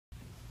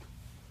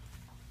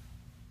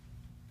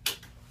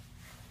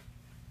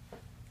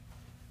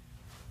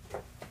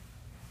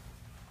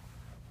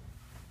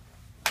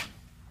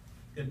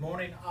Good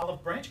morning,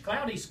 Olive Branch.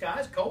 Cloudy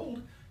skies,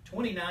 cold,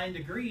 29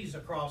 degrees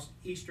across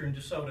eastern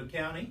DeSoto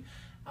County.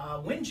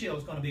 Wind chill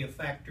is going to be a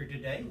factor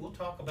today. We'll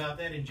talk about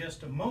that in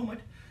just a moment.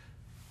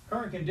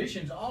 Current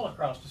conditions all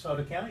across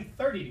DeSoto County,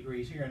 30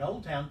 degrees here in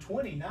Old Town,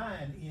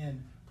 29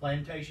 in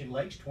Plantation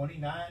Lakes,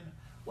 29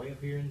 way up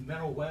here in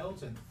Mineral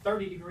Wells, and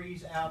 30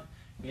 degrees out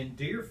in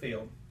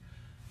Deerfield.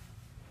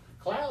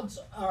 Clouds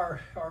are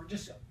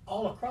just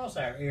all across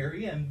our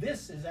area, and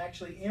this is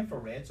actually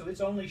infrared, so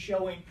it's only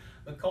showing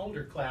the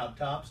colder cloud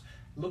tops.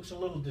 Looks a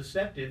little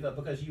deceptive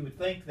because you would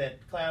think that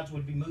clouds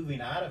would be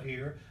moving out of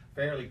here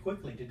fairly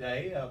quickly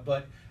today,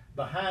 but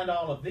behind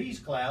all of these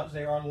clouds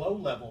there are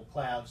low-level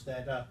clouds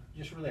that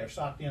just really are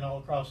socked in all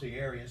across the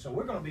area. So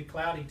we're going to be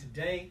cloudy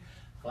today,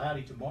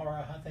 cloudy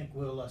tomorrow. I think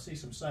we'll see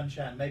some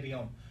sunshine maybe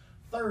on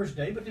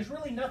Thursday, but there's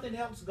really nothing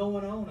else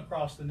going on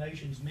across the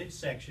nation's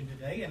midsection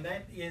today, and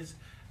that is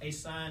a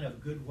sign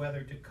of good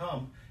weather to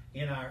come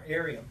in our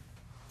area.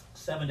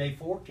 7-day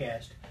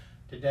forecast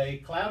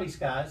today: cloudy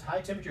skies,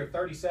 high temperature of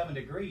 37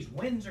 degrees.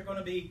 Winds are going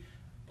to be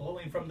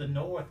blowing from the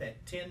north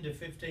at 10 to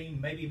 15,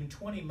 maybe even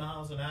 20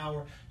 miles an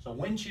hour. So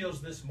wind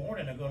chills this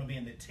morning are going to be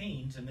in the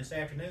teens, and this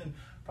afternoon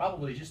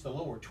probably just the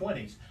lower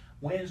 20s.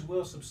 Winds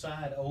will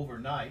subside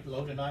overnight.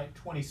 Low tonight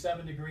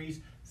 27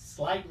 degrees,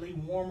 slightly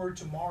warmer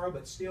tomorrow,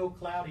 but still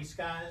cloudy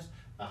skies.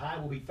 The high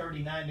will be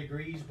 39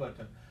 degrees, but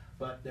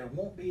there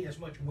won't be as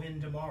much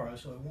wind tomorrow,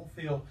 so it won't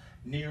feel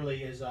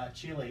nearly as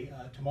chilly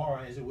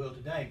tomorrow as it will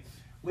today.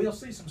 We'll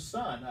see some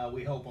sun,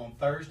 we hope, on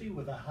Thursday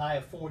with a high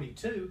of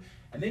 42,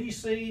 and then you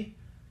see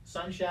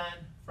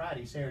sunshine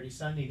Friday, Saturday,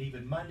 Sunday, and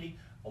even Monday.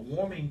 A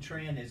warming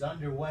trend is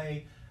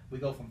underway. We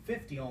go from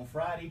 50 on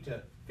Friday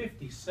to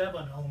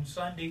 57 on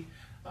Sunday.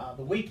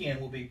 The weekend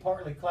will be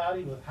partly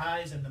cloudy with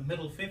highs in the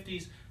middle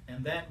 50s,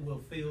 and that will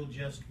feel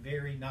just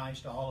very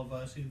nice to all of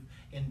us who've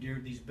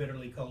endured these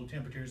bitterly cold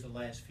temperatures the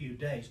last few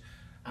days.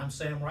 I'm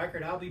Sam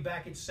Reichert. I'll be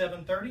back at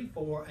 7:30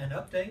 for an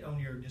update on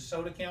your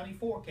DeSoto County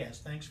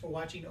forecast. Thanks for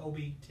watching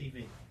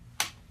OBTV.